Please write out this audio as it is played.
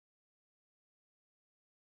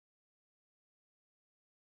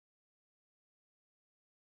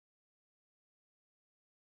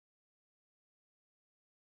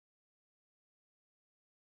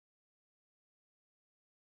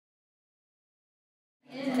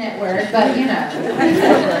Network, but you know,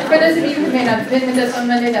 for those of you who may not have been with us on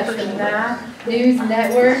Monday, that's the Math News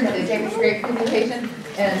Network. They gave us great communication,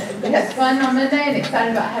 and we had fun on Monday and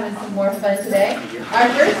excited about having some more fun today. Our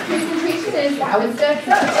first presentation is how it stacks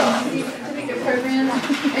up, TCC certificate program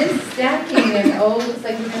and stacking. And oh, looks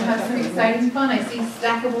like we're going to have some exciting fun. I see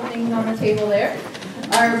stackable things on the table there.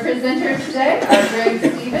 Our presenters today are Greg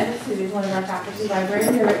Stevens, who is one of our faculty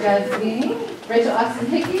librarians here at Gazzini, Rachel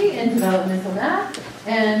Oxenhickey in developmental math,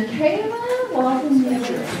 and Kayla Walton. Okay,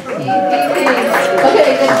 there's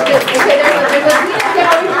a peanut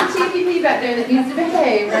gallery from TPP back there that needs to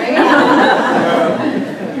behave, right?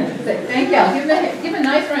 So, thank y'all. Give a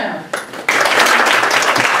nice round.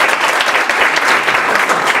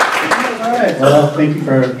 All right. Well, thank you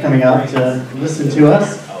for coming out to listen to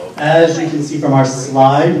us. As you can see from our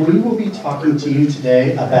slide, we will be talking to you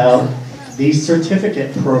today about the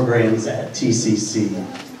certificate programs at TCC,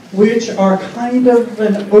 which are kind of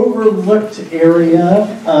an overlooked area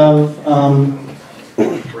of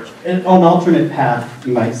an alternate path,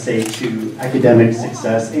 you might say, to academic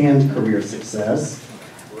success and career success.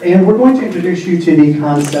 And we're going to introduce you to the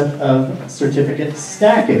concept of certificate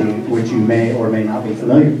stacking, which you may or may not be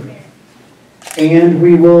familiar with. And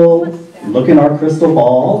we will look in our crystal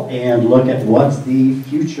ball and look at what the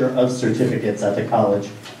future of certificates at the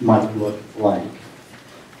college might look like.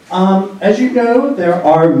 As you know, there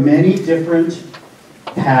are many different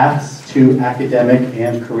paths to academic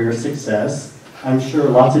and career success. I'm sure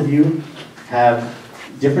lots of you have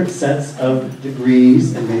different sets of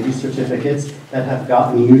degrees and maybe certificates that have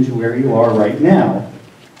gotten you to where you are right now.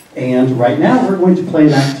 And right now we're going to play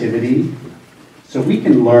an activity so we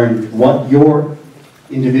can learn what your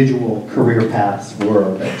individual career paths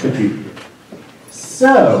were that took you here.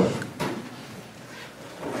 So,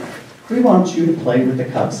 we want you to play with the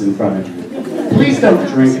cups in front of you. Please don't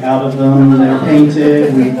drink out of them. They're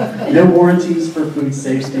painted. No warranties for food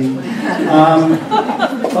safety.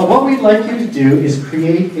 But what we'd like you to do is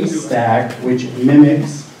create a stack which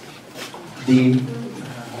mimics the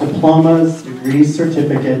diplomas, degrees,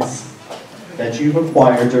 certificates that you've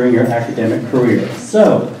acquired during your academic career.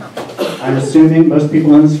 So, I'm assuming most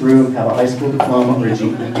people in this room have a high school diploma or a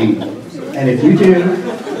GED. And if you do,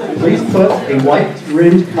 please put a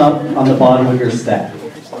white-rimmed cup on the bottom of your stack.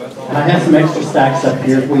 And I have some extra stacks up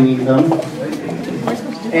here if we need them.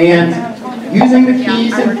 And using the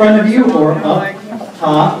keys in front of you or up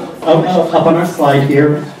top, up on our slide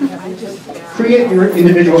here, create your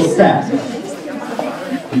individual stack.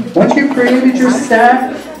 Once you've created your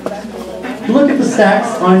stack, look at the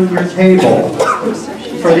stacks on your table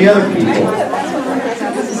for the other people.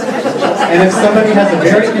 And if somebody has a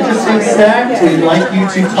very interesting stack, we'd like you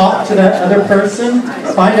to talk to that other person,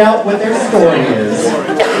 find out what their story is.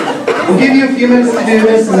 We'll give you a few minutes to do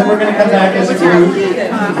this, and then we're going to come back as a group to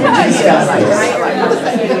discuss this.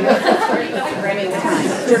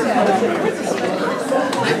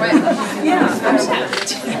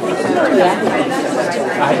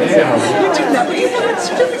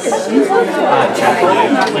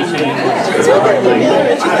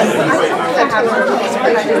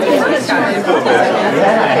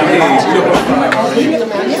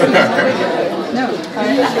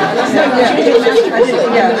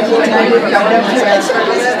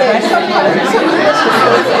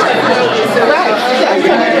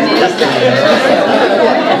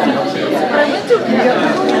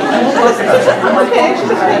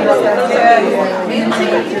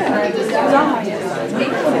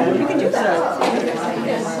 You can do that.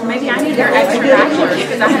 Maybe I need their extra bachelor's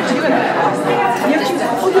because I have two in the class.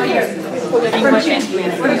 English and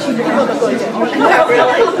humanities. Not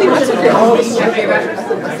really.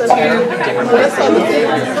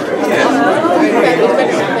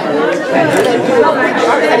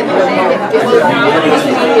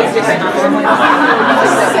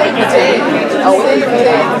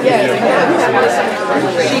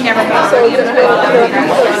 She never got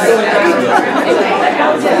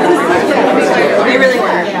they really were.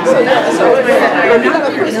 Actually,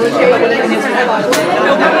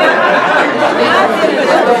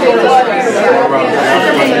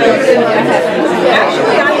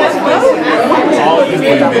 I have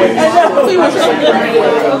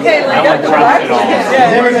okay, like that. Is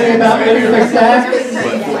everybody about ready for their stack?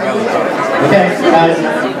 Okay, guys.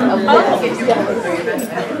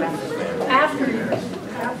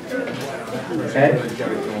 Okay.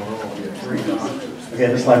 Okay,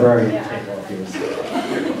 this librarian can take all of these.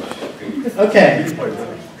 Okay.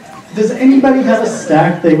 Does anybody have a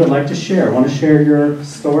stack they would like to share? Want to share your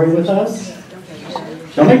story with us?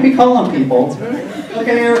 Don't make me call on people.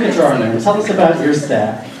 Okay, Erica Jarman, tell us about your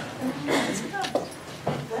stack.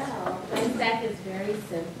 Well, stack is very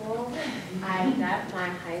simple. I got my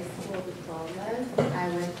high school diploma. I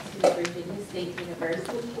went to Virginia State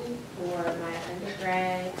University for my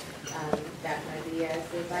undergrad, got my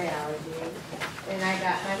BS in biology, and I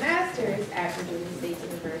got my master's at Virginia State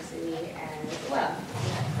University as well.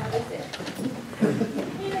 That was it.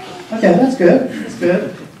 Okay, that's good. That's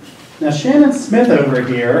good. Now, Shannon Smith over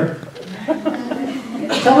here,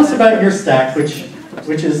 tell us about your stack, which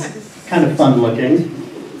is kind of fun looking.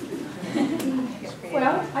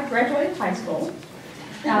 Well, I graduated high school.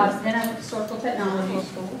 Then I went to Social Technology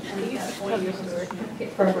School and we got a 4-year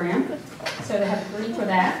certificate program. So they have a degree for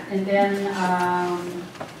that. And then,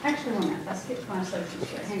 actually, one minute, I skipped my associate's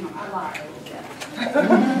here. Hang on, I lied a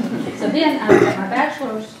little bit. So then I got my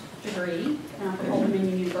bachelor's degree from Old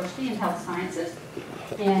Dominion University in Health Sciences.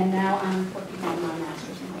 And now I'm working on my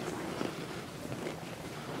master's in Health Sciences.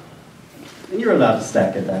 And you're allowed to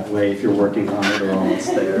stack it that way if you're working on it or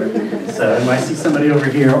almost there. So I see somebody over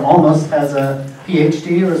here almost has a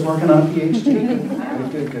PhD or is working on a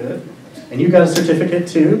PhD. Good, good. And you got a certificate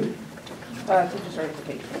too? Teacher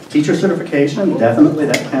certification. Teacher certification, definitely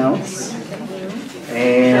that counts.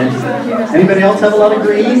 And anybody else have a lot of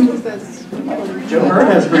green? Joe Bird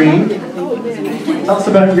has green. Tell us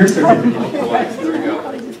about your certificate. There we go.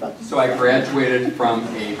 So I graduated from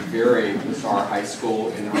a very bizarre high school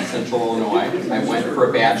in North Central Illinois. I went for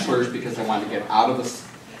a bachelor's because I wanted to get out of the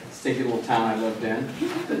stinky little town I lived in,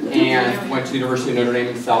 and went to the University of Notre Dame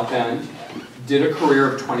in South Bend. Did a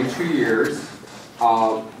career of 22 years.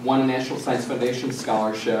 Won a National Science Foundation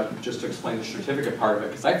scholarship, just to explain the certificate part of it,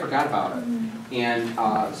 because I forgot about it. And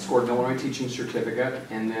scored an Illinois teaching certificate,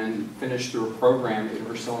 and then finished through a program at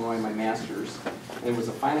University of Illinois, my master's, and was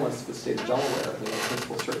a finalist for the state of Delaware in the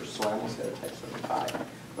principal search, so I almost had a type 75,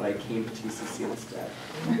 but I came to TCC instead.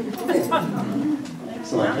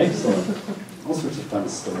 Excellent, excellent. All sorts of fun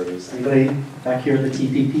stories. Anybody back here at the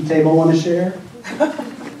TPP table want to share?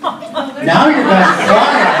 Now you're guys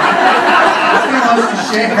quiet. Nobody wants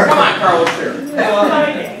to share. Come on, Carl, let's share.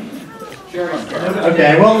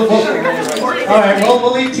 Okay, well, all right, well,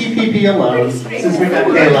 we'll leave TPP alone since we got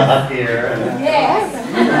Kayla up here. Yes.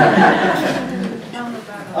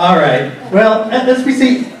 All right, well, as we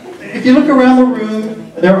see, if you look around the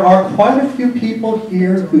room, there are quite a few people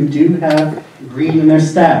here who do have green in their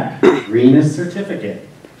stack. Green is certificate.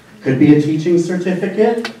 Could be a teaching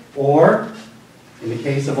certificate, or in the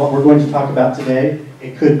case of what we're going to talk about today,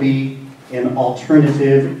 it could be an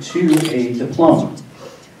alternative to a diploma.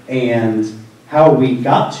 And how we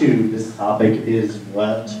got to this topic is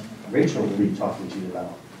what Rachel will be talking to you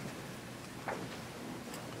about.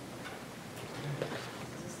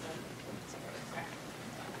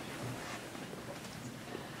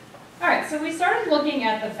 All right, so we started looking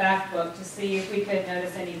at the fact book to see if we could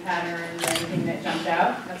notice any patterns or anything that jumped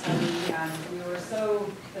out. That's when we were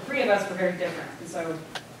the three of us were very different. And so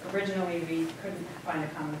originally we couldn't find a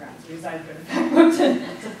common ground. So we decided to go to the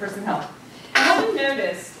fact book for some help. And what we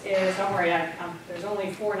noticed is, don't worry, there's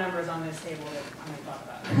only 4 numbers on this table that I'm going to talk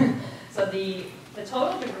about. So the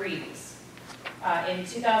total degrees in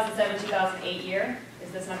 2007-2008 year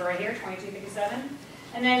is this number right here, 2257.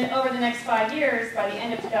 And then over the next 5 years, by the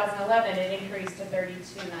end of 2011, it increased to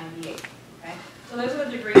 3298. Okay? So those are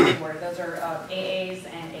the degrees awarded. Those are AAs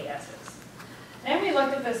and ASs. Then we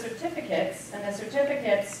looked at the certificates, and the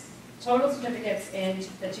certificates, total certificates in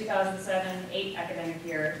the 2007-8 academic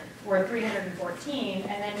year were 314,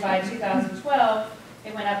 and then by 2012,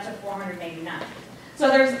 it went up to 489. So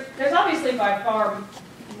there's obviously by far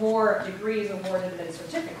more degrees awarded than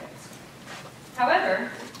certificates. However,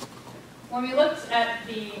 when we looked at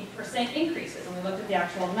the percent increases, and we looked at the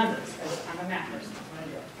actual numbers, because I'm a math person,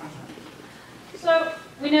 so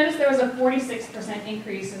we noticed there was a 46%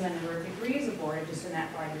 increase in the number of degrees awarded just in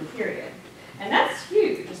that 5-year period. And that's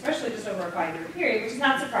huge, especially just over a 5-year period, which is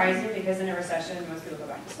not surprising because in a recession, most people go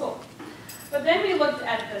back to school. But then we looked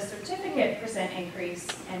at the certificate percent increase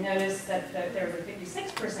and noticed that there was a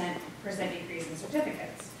 56% increase in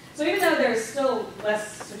certificates. So even though there's still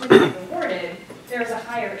less certificates awarded, there's a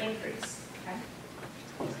higher increase. Okay?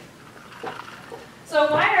 So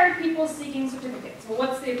why are people seeking certificates? Well,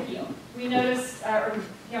 what's the appeal? We noticed,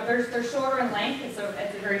 they're shorter in length. It's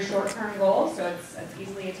a very short-term goal, so it's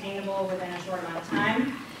easily attainable within a short amount of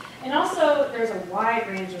time. And also, there's a wide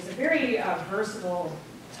range. It's a very versatile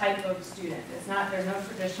type of student. There's no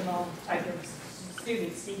traditional type of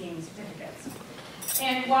student seeking certificates.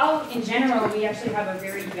 And while in general we actually have a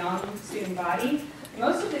very young student body,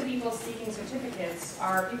 most of the people seeking certificates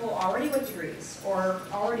are people already with degrees or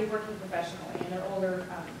already working professionally, and they're older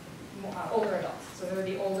adults. So they're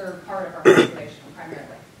the older part of our population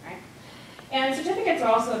primarily, right? And certificates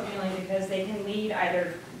are also appealing because they can lead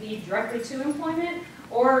directly to employment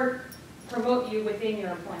or promote you within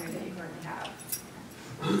your employment that you currently have.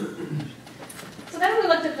 So then we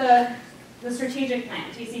looked at the strategic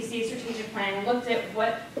plan, TCC strategic plan, and looked at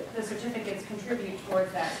what the certificates contribute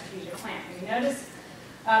towards that strategic plan. We noticed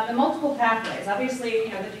the multiple pathways. Obviously,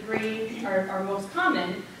 the degree are most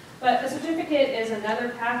common, but the certificate is another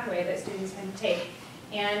pathway that students can take,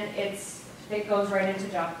 and it goes right into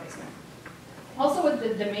job placement. Also with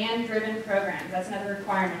the demand-driven programs, that's another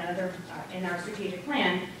requirement, in our strategic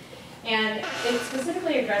plan, and it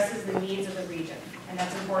specifically addresses the needs of the region, and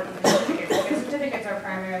that's important for certificates, because certificates are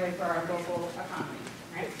primarily for our local economy,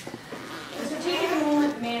 right? The strategic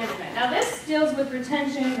enrollment management. Now this deals with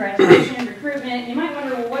retention, graduation, recruitment. You might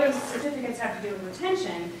wonder, well, what does certificates have to do with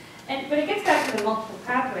retention? But it gets back to the multiple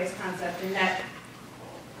pathways concept in that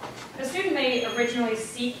a student may originally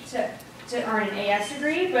seek to earn an AS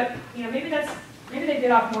degree, but maybe they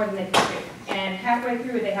bit off more than they could do, and halfway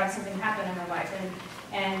through they have something happen in their life,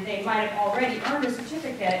 and they might have already earned a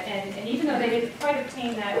certificate, and even though they didn't quite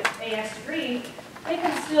obtain that AS degree, they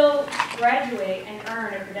can still graduate and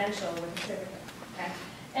earn a credential with a certificate. Okay?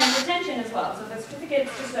 And retention as well. So the certificate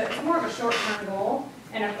is it's more of a short-term goal,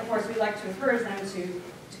 and of course we like to encourage them to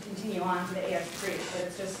continue on to the AS degree, but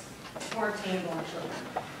it's just more attainable in short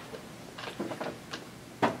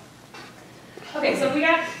term. Okay, so we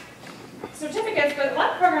got certificates, but a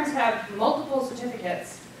lot of programs have multiple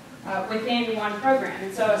certificates within one program.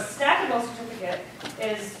 And so a stackable certificate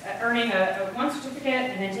is earning one certificate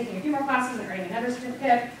and then taking a few more classes and earning another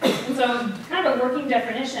certificate. And so kind of a working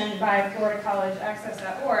definition by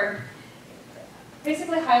FloridaCollegeAccess.org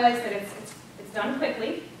basically highlights that it's done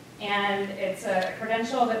quickly and it's a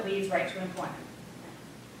credential that leads right to employment.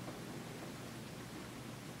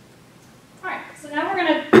 All right, so now we're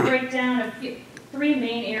going to break down three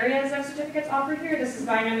main areas of certificates offered here. This is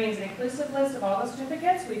by no means an inclusive list of all the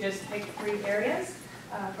certificates. We just picked 3 areas.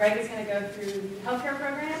 Greg is going to go through the healthcare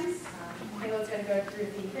programs, Kayla's going to go through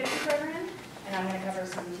the fitness program, and I'm going to cover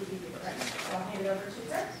some TPP programs. So I'll hand it over to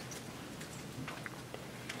Greg.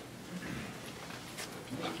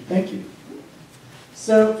 Thank you.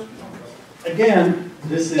 So, again,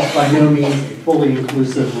 this is by no means a fully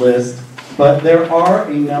inclusive list, but there are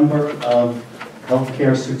a number of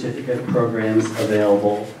healthcare certificate programs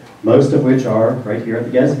available, most of which are right here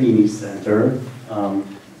at the Gasvini Center.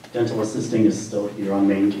 Dental assisting is still here on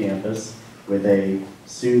main campus with a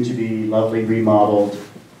soon-to-be lovely remodeled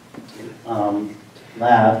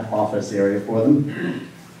lab office area for them.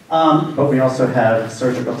 But we also have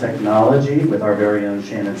surgical technology with our very own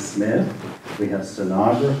Shannon Smith. We have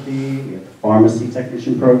sonography, we have the pharmacy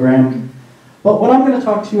technician program. But what I'm going to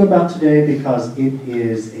talk to you about today, because it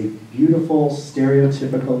is a beautiful,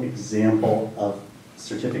 stereotypical example of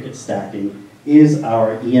certificate stacking, is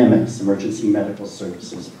our EMS, Emergency Medical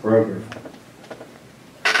Services program.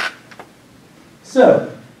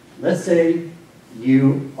 So, let's say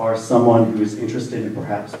you are someone who's interested in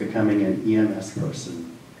perhaps becoming an EMS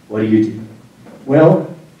person. What do?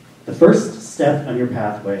 Well, the first step on your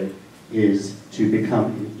pathway is to become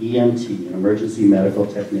an EMT, an Emergency Medical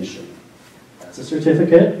Technician. That's a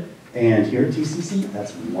certificate, and here at TCC,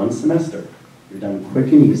 that's 1 semester. You're done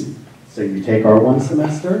quick and easy. So you take our 1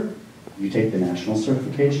 semester, you take the national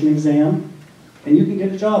certification exam, and you can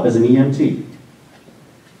get a job as an EMT.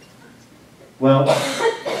 Well,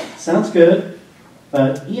 sounds good,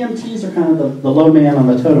 but EMTs are kind of the low man on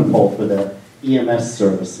the totem pole for the EMS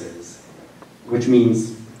services, which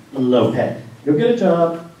means low pay. You'll get a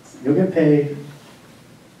job, you'll get paid,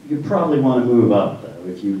 you probably want to move up, though,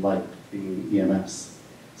 if you like being EMS.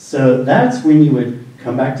 So that's when you would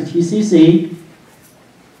come back to TCC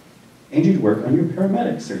and you'd work on your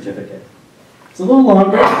paramedic certificate. It's a little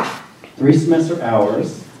longer, 3 semester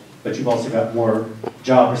hours, but you've also got more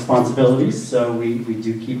job responsibilities, so we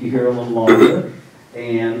do keep you here a little longer,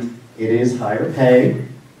 and it is higher pay.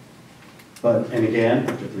 And again,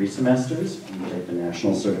 after 3 semesters, you take the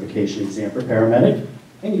national certification exam for paramedic,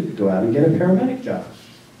 and you could go out and get a paramedic job.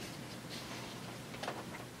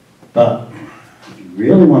 But if you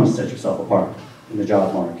really want to set yourself apart in the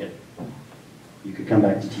job market, you could come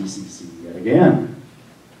back to TCC yet again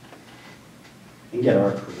and get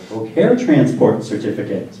our critical care transport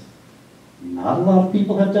certificate. Not a lot of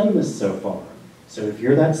people have done this so far. So if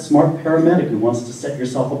you're that smart paramedic who wants to set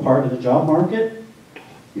yourself apart in the job market,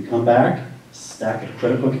 you come back, stack a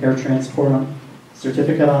critical care transport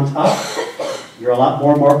certificate on top, you're a lot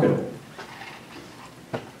more marketable.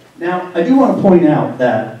 Now, I do want to point out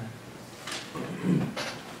that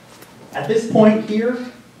at this point here,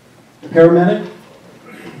 the paramedic,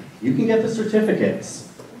 you can get the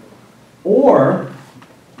certificates, Or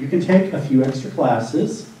you can take a few extra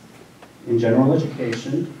classes in general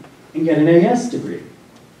education and get an AS degree,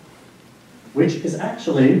 which is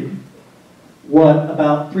actually what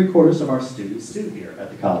about 3/4 of our students do here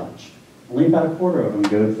at the college. Only about a quarter of them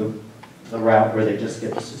go the route where they just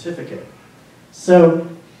get the certificate. So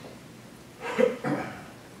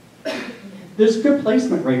there's a good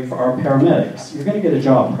placement rate for our paramedics. You're going to get a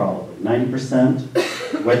job probably, 90%,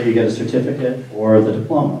 whether you get a certificate or the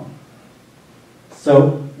diploma.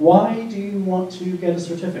 So why do you want to get a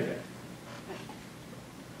certificate?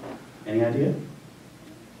 Any idea?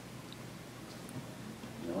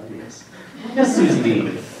 No ideas. Yes,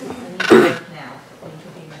 Susie.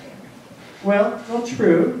 Well,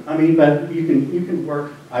 true. I mean, but you can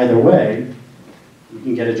work either way. You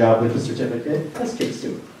can get a job with a certificate. Let's get to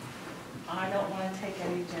it. I don't want to take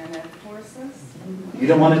any gen ed courses. You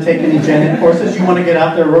don't want to take any gen ed courses? You want to get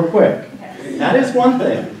out there real quick. That is one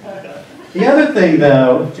thing. The other thing,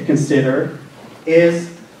 though, to consider is,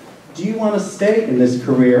 do you want to stay in this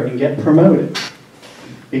career and get promoted?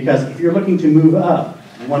 Because if you're looking to move up,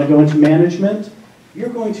 you want to go into management, you're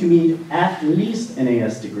going to need at least an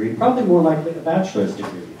AS degree, probably more likely a bachelor's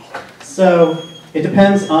degree. So it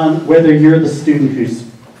depends on whether you're the student who's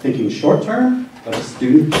thinking short-term or the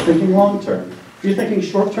student who's thinking long-term. If you're thinking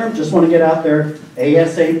short-term, just want to get out there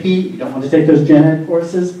ASAP, you don't want to take those gen ed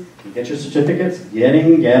courses, you get your certificates, get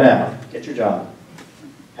in, get out, get your job.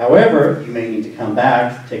 However, you may need to come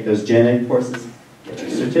back, take those gen ed courses, get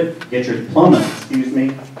your diploma,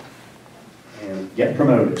 and get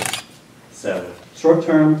promoted. So,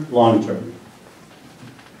 short-term, long-term.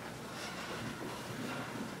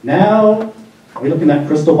 Now, we're looking at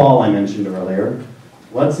crystal ball I mentioned earlier.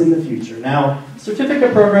 What's in the future? Now,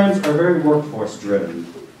 certificate programs are very workforce-driven.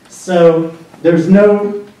 So, there's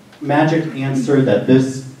no magic answer that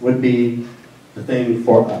this would be the thing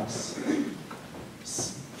for us.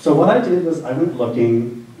 So what I did was I went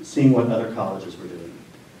looking, seeing what other colleges were doing.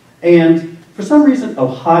 And for some reason,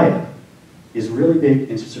 Ohio is really big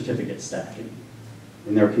into certificate stacking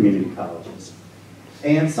in their community colleges.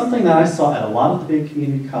 And something that I saw at a lot of the big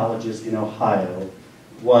community colleges in Ohio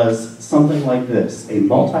was something like this, a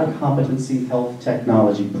multi-competency health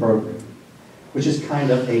technology program, which is kind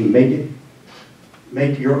of a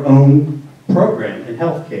make your own program in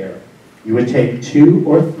healthcare. You would take 2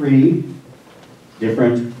 or 3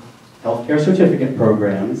 different healthcare certificate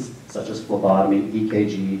programs, such as phlebotomy,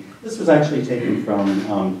 EKG. This was actually taken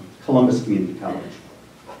from Columbus Community College.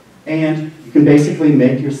 And you can basically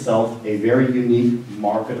make yourself a very unique,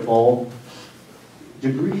 marketable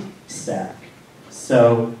degree stack.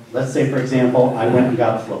 So let's say, for example, I went and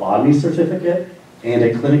got a phlebotomy certificate and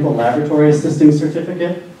a clinical laboratory assisting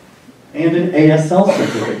certificate and an ASL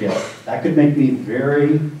certificate. That could make me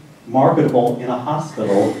very marketable in a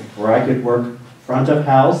hospital where I could work front of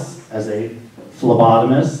house as a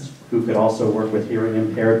phlebotomist who could also work with hearing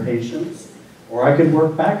impaired patients, or I could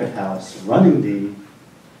work back of house running the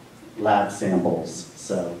lab samples.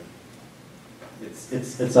 So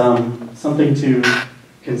it's something to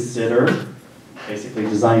consider, basically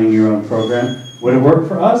designing your own program. Would it work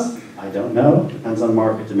for us? I don't know, depends on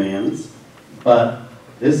market demands, but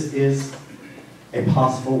this is a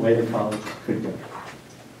possible way the college could go.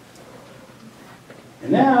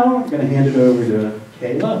 And now I'm going to hand it over to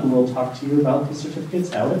Kayla, who will talk to you about the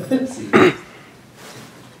certificates out at FIPSI.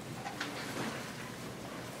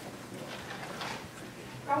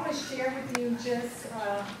 I want to share with you just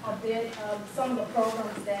a bit of some of the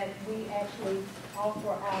programs that we actually offer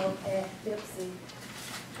out at FIPSI.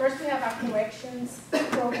 First, we have our corrections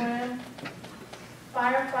program,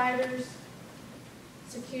 firefighters,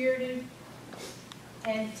 security,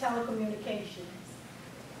 and telecommunications.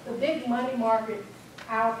 The big money market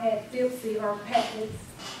out at FIPSI are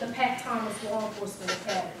the Pat Thomas Law Enforcement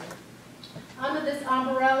Academy. Under this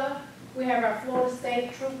umbrella, we have our Florida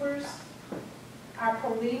State Troopers, our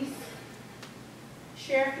police,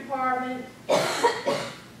 Sheriff Department,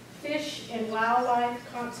 Fish and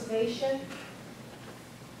Wildlife Conservation,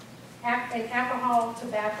 and alcohol,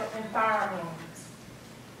 tobacco, and firearms.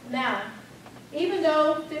 Now, even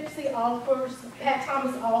though FIPSI offers, Pat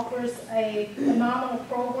Thomas offers a phenomenal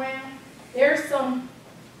program, there's some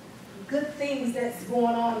good things that's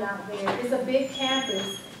going on out there. It's a big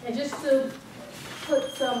campus, and just to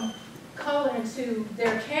put some color into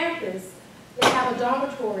their campus, they have a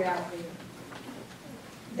dormitory out there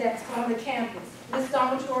that's on the campus. This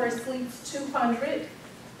dormitory sleeps 200.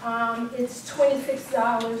 It's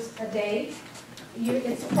 $26 a day.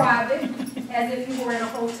 It's private, as if you were in a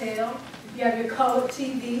hotel. You have your colored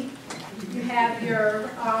TV. You have your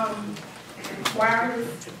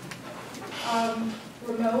wireless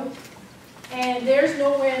remote. And there's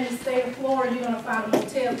nowhere in the state of Florida you're gonna find a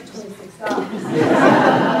motel for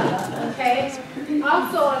 $26. Okay?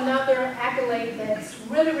 Also another accolade that's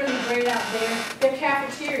really, really great out there, their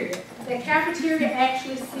cafeteria. Their cafeteria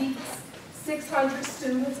actually seats 600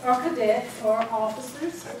 students or cadets or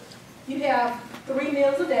officers. You have 3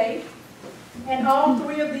 meals a day, and all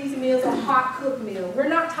 3 of these meals are hot cooked meals. We're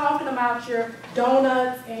not talking about your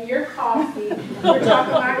donuts and your coffee. We're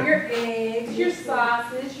talking about your eggs, your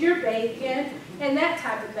sausage, your bacon, and that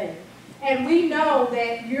type of thing. And we know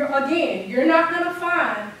that you're not going to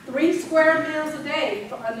find 3 square meals a day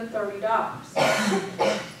for under $30.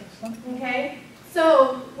 Okay?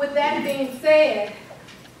 So, with that being said,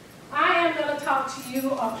 I am going to talk to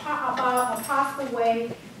you about a possible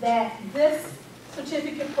way that this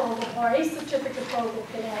certificate program or a certificate program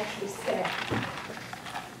can actually staff.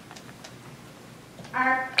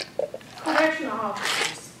 Our correctional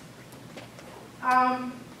officers.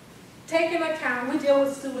 Take into account, we deal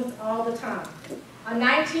with students all the time. A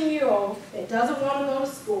 19-year-old that doesn't want to go to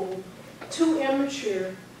school, too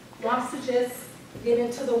immature, wants to just get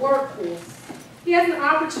into the workforce. He has an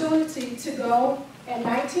opportunity to go, at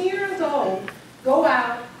 19 years old, go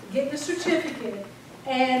out, get the certificate,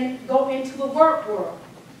 and go into the work world.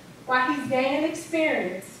 While he's gaining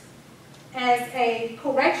experience as a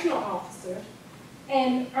correctional officer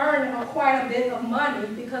and earn quite a bit of money,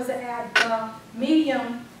 because at the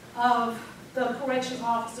medium of the correctional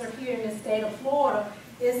officer here in the state of Florida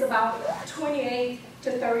is about $28,000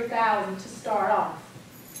 to $30,000 to start off.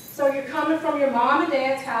 So you're coming from your mom and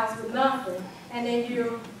dad's house with nothing, and then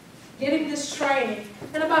you're getting this training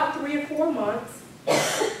in about 3 or 4 months,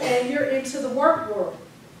 and you're into the work world.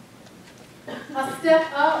 A step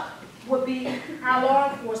up would be our law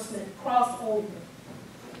enforcement crossover.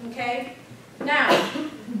 Okay? Now,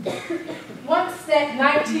 once that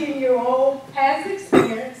 19-year-old has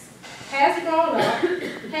experience, has grown up,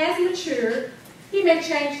 has matured, he may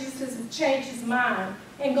change his mind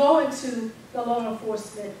and go into the law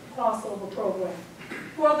enforcement crossover program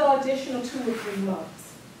for the additional 2 or 3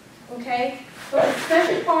 months. Okay? But the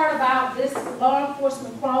special part about this law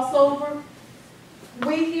enforcement crossover,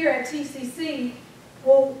 we here at TCC,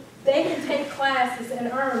 well, they can take classes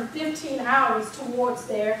and earn 15 hours towards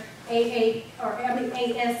their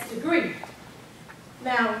AS degree.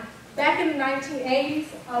 Now, back in the 1980s,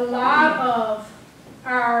 a lot of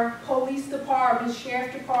our police department,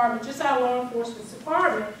 sheriff department, just our law enforcement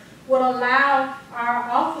department would allow our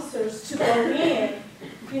officers to go in,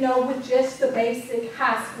 with just the basic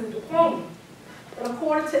high school diploma. But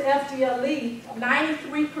according to FDLE,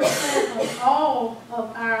 93% of all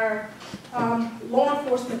of our law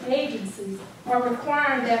enforcement agencies are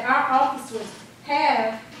requiring that our officers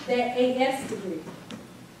have their AS degree.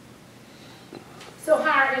 So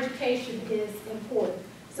higher education is important.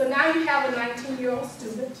 So now you have a 19-year-old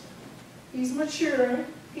student. He's maturing.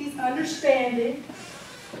 He's understanding.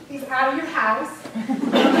 He's out of your house.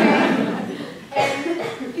 Okay? And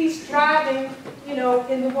he's thriving,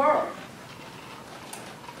 in the world.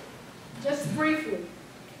 Just briefly,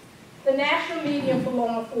 the national median for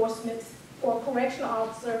law enforcement for a correctional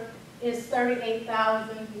officer is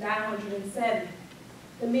 38,970.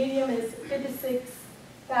 The median is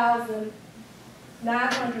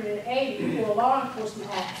 56,980 for law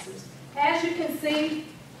enforcement officers. As you can see,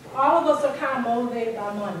 all of us are kind of motivated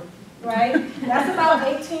by money, right? That's about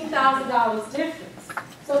 $18,000 difference.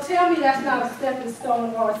 So tell me that's not a stepping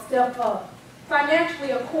stone or a step up.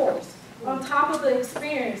 Financially, of course, on top of the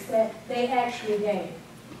experience that they actually gain.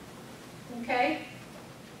 Okay?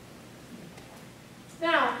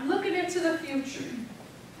 Now, looking into the future.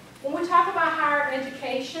 When we talk about higher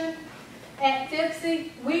education, at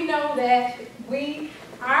FIPSI, we know that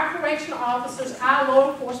our correctional officers, our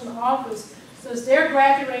law enforcement officers, they're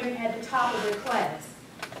graduating at the top of their class.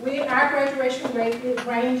 Our graduation rate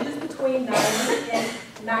ranges between 90 and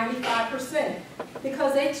 95%,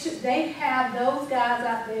 because they have those guys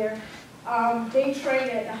out there being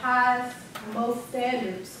trained at the highest, most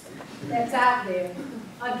standards that's out there.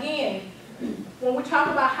 Again, when we talk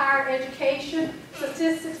about higher education,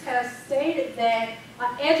 statistics have stated that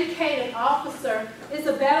an educated officer is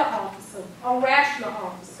a better officer, a rational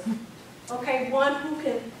officer. Okay, one who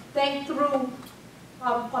can think through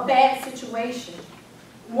a bad situation,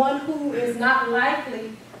 one who is not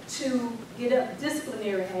likely to get a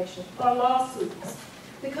disciplinary action or lawsuits.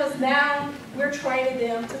 Because now we're training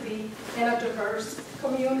them to be in a diverse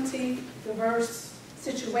community, diverse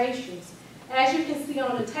situations. As you can see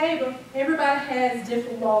on the table, everybody has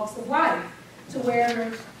different walks of life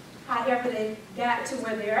however they got to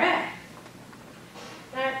where they're at.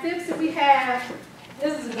 Now at FIPSI we have,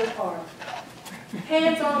 this is a good part,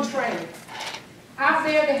 hands-on training. Out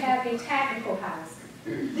there, they have a tactical house.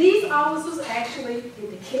 These officers actually get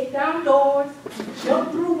to kick down doors,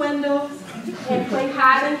 jump through windows, and play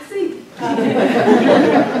hide and seek. But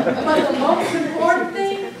the most important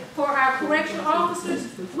thing for our correctional officers,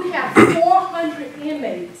 we have 400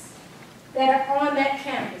 inmates that are on that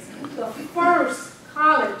campus. The first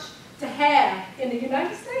college to have, in the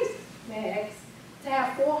United States, Max, to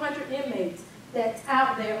have 400 inmates that's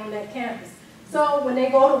out there on that campus. So when they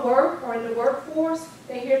go to work or in the workforce,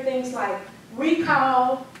 they hear things like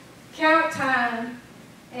recall, count time,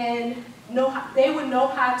 and they would know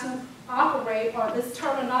how to operate, or this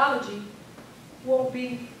terminology won't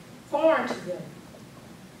be foreign to them.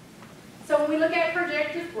 So when we look at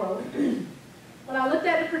projected growth, when I looked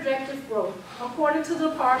at the projected growth, according to the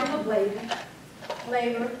Department of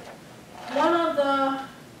Labor, one of the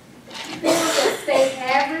things that stayed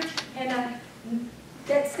average, and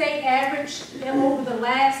that stayed average over the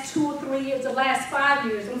last 2 or 3 years, the last 5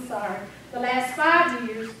 years, the last 5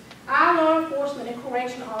 years, our law enforcement and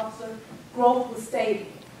correctional officer growth was stable.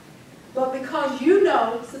 But because you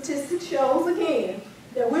know, statistics shows again,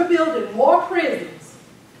 that we're building more prisons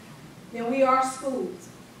than we are schools.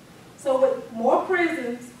 So with more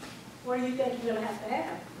prisons, what do you think you're going to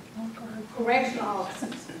have? Correctional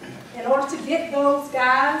officers. In order to get those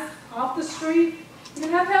guys off the street, you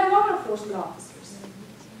have to have law enforcement officers.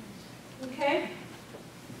 Okay?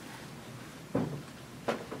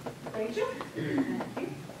 Rachel? Thank you.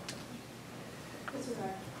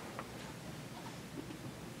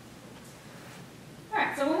 All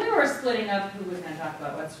right, so when we were splitting up who was going to talk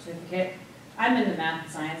about what certificate, I'm in the math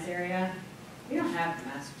and science area. We don't have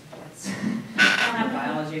math certificates. We don't have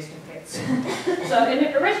biology certificates. So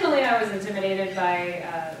originally I was intimidated by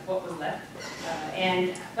what was left.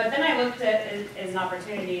 But then I looked at it as an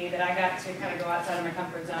opportunity that I got to kind of go outside of my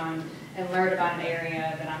comfort zone and learn about an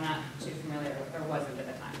area that I'm not too familiar with, or wasn't at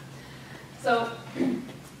the time. So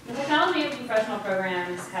the technology and professional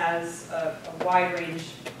programs has a wide range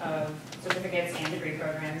of certificates and degree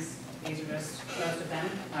programs. These are just most of them,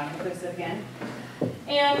 not inclusive again.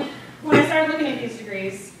 And when I started looking at these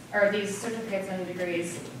degrees, or these certificates and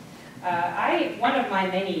degrees, one of my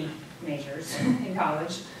many majors in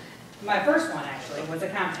college, my first one actually, was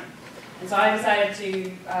accounting. And so I decided to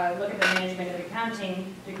look at the management of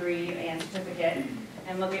accounting degree and certificate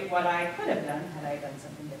and look at what I could have done had I done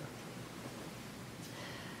something different.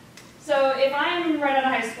 So if I'm right out of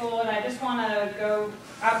high school and I just want to go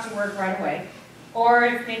out to work right away, or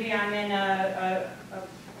if maybe I'm in a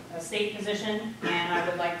state position and I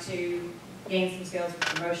would like to gain some skills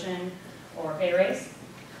for promotion or pay raise,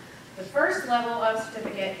 the first level of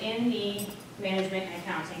certificate in the management and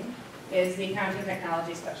accounting is the accounting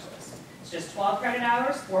technology specialist. It's just 12 credit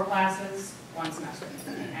hours, 4 classes, 1 semester.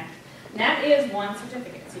 Okay? And that is one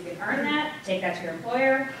certificate. So you can earn that, take that to your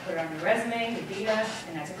employer, put it on your resume, your vita,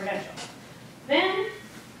 and that's a credential. Then,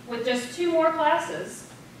 with just 2 more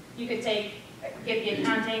classes, you could get the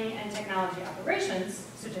accounting and technology operations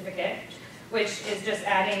certificate, which is just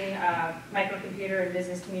adding microcomputer and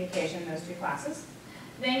business communication, those 2 classes.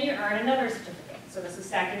 Then you earn another certificate. So this is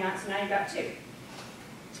stacking out, so now you've got 2.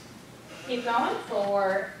 Keep going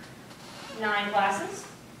for 9 classes.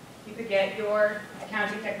 You could get your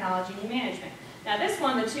accounting, technology, and management. Now this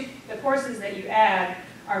one, the courses that you add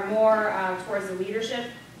are more towards the leadership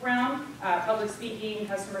realm, public speaking,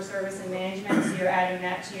 customer service, and management. So you're adding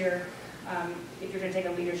that to your, if you're going to take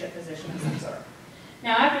a leadership position of some sort.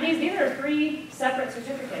 Now after these are 3 separate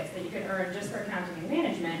certificates that you can earn just for accounting and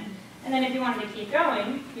management. And then if you wanted to keep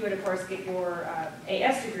going, you would of course get your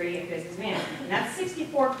AS degree in business management. And that's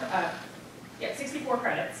 64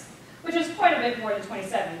 credits, which is quite a bit more than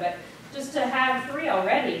 27, but just to have 3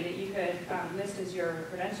 already that you could list as your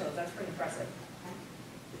credentials, that's pretty impressive. Okay.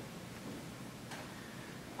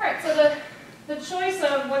 All right, so the choice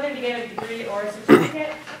of whether to get a degree or a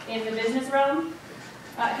certificate in the business realm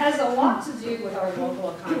has a lot to do with our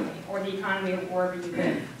local economy, or the economy of wherever you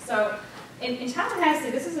live. So in Tallahassee,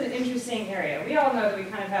 this is an interesting area. We all know that we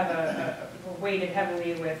kind of have we're weighted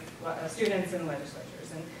heavily with students and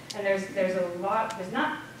legislatures, and there's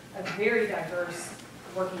not a very diverse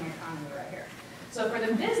working economy right here. So for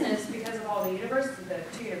the business, because of all the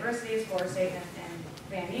 2 universities, Florida State and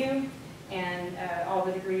FAMU, and all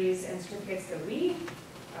the degrees and certificates that we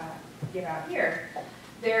give out here,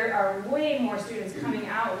 there are way more students coming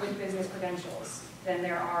out with business credentials than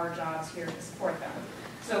there are jobs here to support them.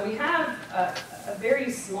 So we have a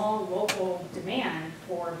very small local demand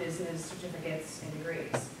for business certificates and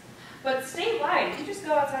degrees. But statewide, if you just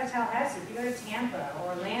go outside of Tallahassee, if you go to Tampa or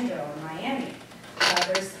Orlando or Miami,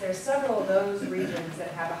 there's several of those regions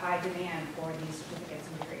that have a high demand for these certificates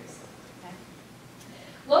and degrees. Okay?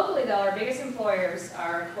 Locally, though, our biggest employers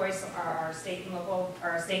are, of course, our state and local,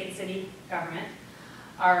 our state and city government,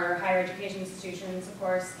 our higher education institutions, of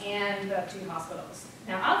course, and the 2 hospitals.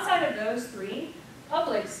 Now, outside of those 3,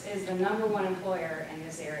 Publix is the #1 employer in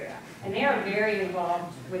this area, and they are very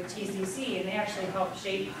involved with TCC, and they actually help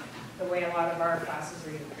shape the way a lot of our classes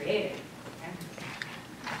are even created. Okay?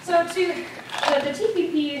 So the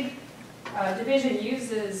TPP division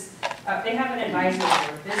uses, they have an advisory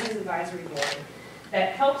board, business advisory board,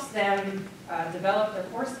 that helps them develop their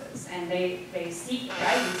courses, and they seek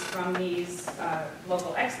guidance from these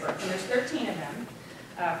local experts, and there's 13 of them.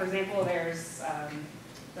 For example, there's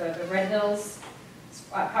the Red Hills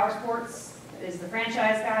Power Sports is the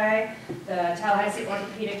franchise guy, the Tallahassee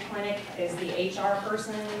Orthopedic Clinic is the HR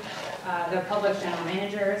person, the Public General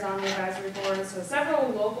Manager is on the advisory board, so several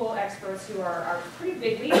local experts who are pretty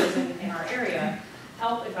big leaders in our area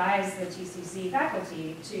help advise the TCC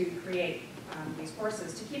faculty to create these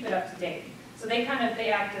courses to keep it up to date. So they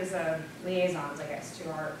act as liaisons, I guess, to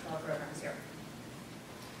our programs here.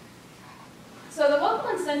 So the local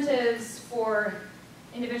incentives for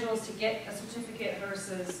individuals to get a certificate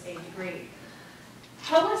versus a degree.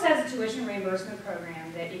 Publix has a tuition reimbursement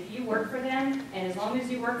program that if you work for them, and as long as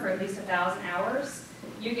you work for at least 1,000 hours,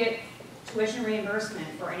 you get tuition reimbursement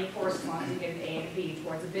for any course as long as you get an A and a B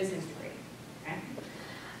towards a business degree. Okay?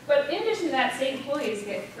 But in addition to that, state employees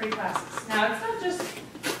get free classes. Now, it's not just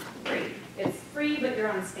free. It's free, but you're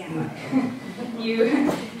on standby.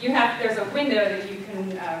 There's a window that you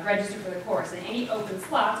can register for the course, and any open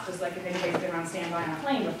slots, just like if anybody's been on standby on a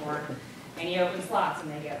plane before, any open slots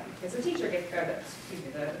and they get them. Because the teacher gets,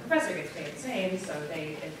 the professor gets paid the same, so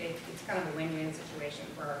it's kind of a win-win situation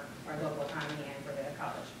for our local economy and for the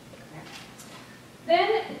college. Okay. Then,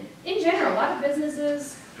 in general, a lot of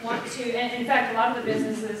businesses want to, and in fact, a lot of the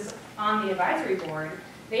businesses on the advisory board,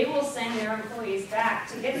 they will send their employees back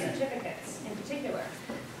to get certificates in particular.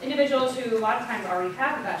 Individuals who a lot of times already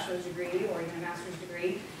have a bachelor's degree or even a master's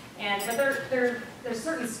degree, but there's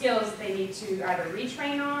certain skills that they need to either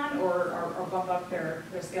retrain on or bump up their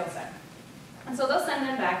skill set. And so they'll send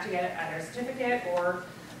them back to get either a certificate or,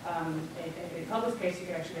 in Publix's case, you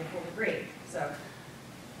could actually get a full degree. So.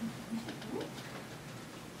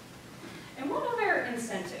 And one other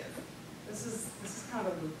incentive, this is kind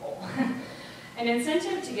of a loophole. An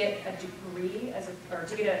incentive to get a degree, or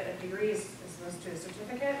to get a degree as opposed to a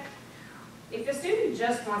certificate. If the student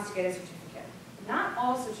just wants to get a certificate, not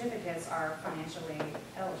all certificates are financially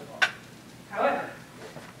eligible. However,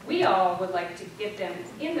 we all would like to get them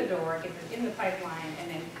in the door, get them in the pipeline,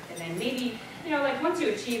 and then maybe, like once you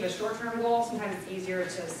achieve a short-term goal, sometimes it's easier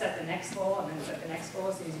to set the next goal and then set the next goal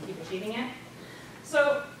as soon as you keep achieving it.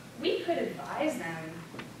 So we could advise them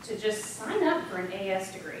to just sign up for an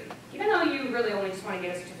AS degree, even though you really only just want to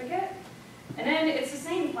get a certificate. And then it's the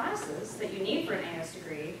same classes that you need for an AS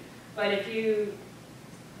degree, but if you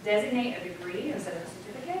designate a degree instead of a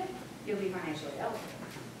certificate, you'll be financially eligible.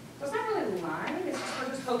 So it's not really lying, it's just, we're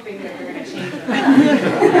just hoping that they're going to change it.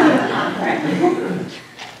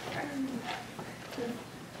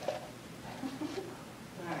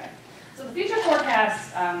 Alright. So the future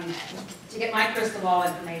forecast, to get my crystal ball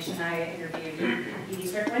information, I interviewed Edie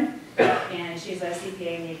Strickland, and she's a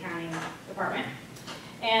CPA in the accounting department.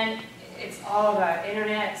 And it's all about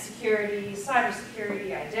internet security,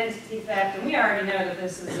 cybersecurity, identity theft, and we already know that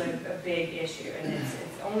this is a big issue, and it's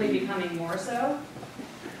only becoming more so.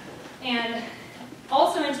 And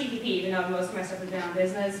also in TPP, even though most of my stuff has been on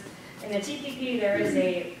business, in the TPP there is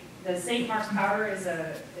the St. Mark's Powder is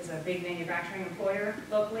a big manufacturing employer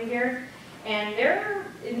locally here, and they're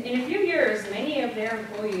in a few years, many of their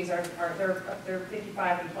employees they're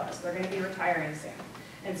 55 and plus. They're going to be retiring soon.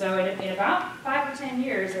 And so in about 5 to 10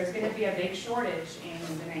 years, there's going to be a big shortage in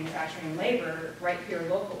the manufacturing labor right here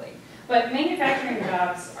locally. But manufacturing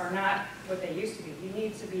jobs are not what they used to be. You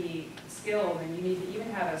need to be skilled, and you need to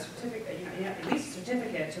even have a certificate, you have at least a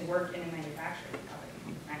certificate to work in a manufacturing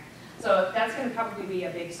company. Right? So that's going to probably be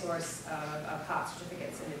a big source of hot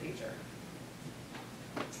certificates in the future.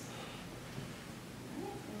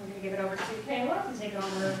 We're going to give it over to Kayla to take it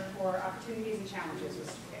over for opportunities and challenges with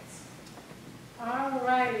certificates.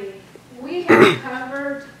 Alrighty, we have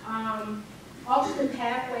covered alternate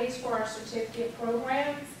pathways for our certificate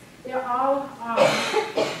programs. They all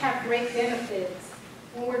have great benefits.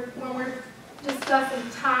 When we're discussing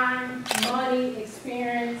time, money,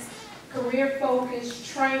 experience, career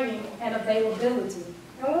focus, training, and availability.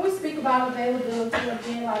 And when we speak about availability,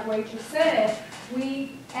 again, like Rachel said,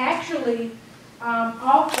 we actually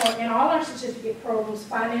offer in all our certificate programs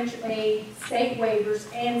financial aid, state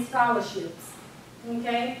waivers, and scholarships.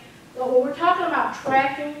 Okay? So when we're talking about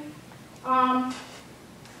tracking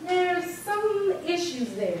there's some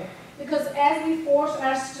issues there. Because as we force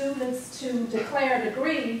our students to declare a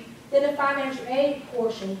degree, then the financial aid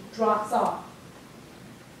portion drops off.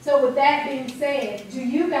 So with that being said, do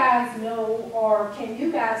you guys know, or can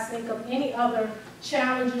you guys think of any other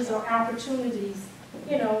challenges or opportunities,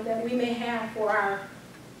 you know, that we may have for our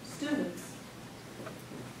students?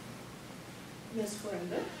 Ms.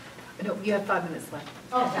 Brenda? No, you have 5 minutes left.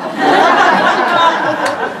 Oh.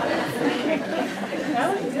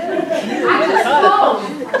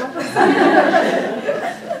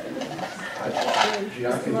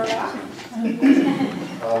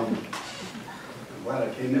 I'm glad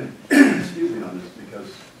I came in, excuse me, on this, because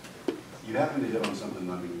you happen to hit on something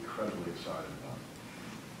I'm incredibly excited about.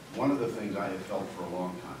 One of the things I have felt for a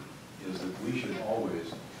long time is that we should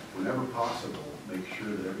always, whenever possible, make sure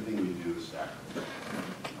that everything we do is stackable.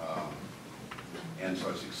 And so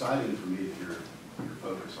it's exciting for me to hear your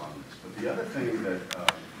focus on this. But the other thing that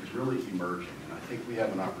is really emerging, and I think we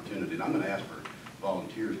have an opportunity, and I'm going to ask for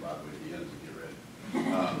volunteers, by the way, at the end to get ready.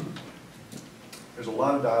 There's a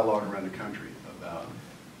lot of dialogue around the country about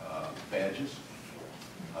badges,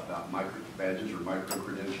 about badges or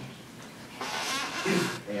micro-credentials.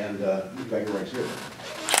 And you can go right here.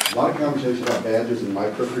 A lot of conversation about badges and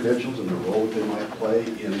micro-credentials and the role that they might play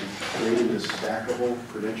in creating this stackable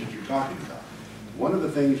credentials you're talking about. One of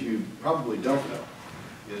the things you probably don't know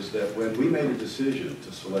is that when we made a decision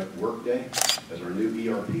to select Workday as our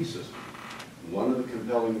new ERP system, one of the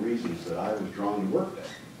compelling reasons that I was drawn to Workday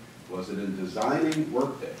was that in designing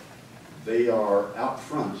Workday, they are out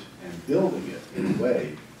front and building it in a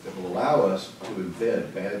way that will allow us to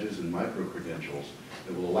embed badges and micro-credentials,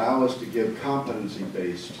 that will allow us to give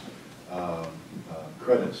competency-based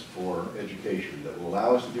credits for education, that will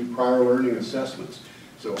allow us to do prior learning assessments.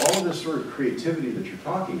 So all of this sort of creativity that you're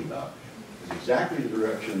talking about is exactly the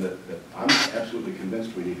direction that I'm absolutely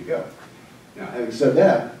convinced we need to go. Now, having said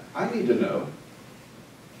that, I need to know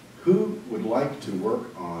who would like to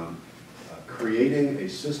work on creating a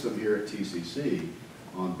system here at TCC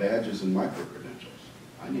on badges and micro-credentials.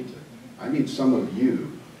 I need some of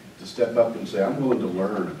you to step up and say, I'm willing to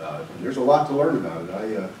learn about it. And there's a lot to learn about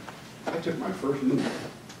it. I took my first MOOC,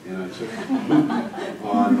 and I took a MOOC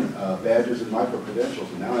on badges and micro-credentials,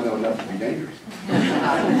 and now I know enough to be dangerous.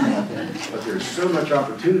 But there's so much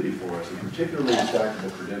opportunity for us, and particularly in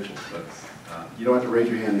stackable credentials. But you don't have to raise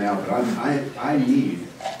your hand now, but I need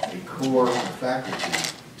a core of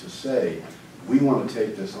faculty to say, we want to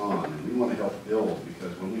take this on, and we want to help build,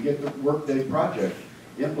 because when we get the Workday project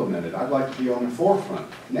implemented, I'd like to be on the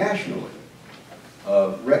forefront, nationally,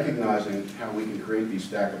 of recognizing how we can create these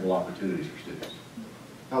stackable opportunities for students.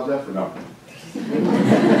 How's that for nothing?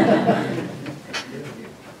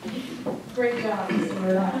 Great job, Mr.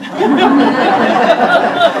 Murdoch.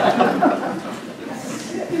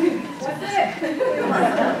 That's it.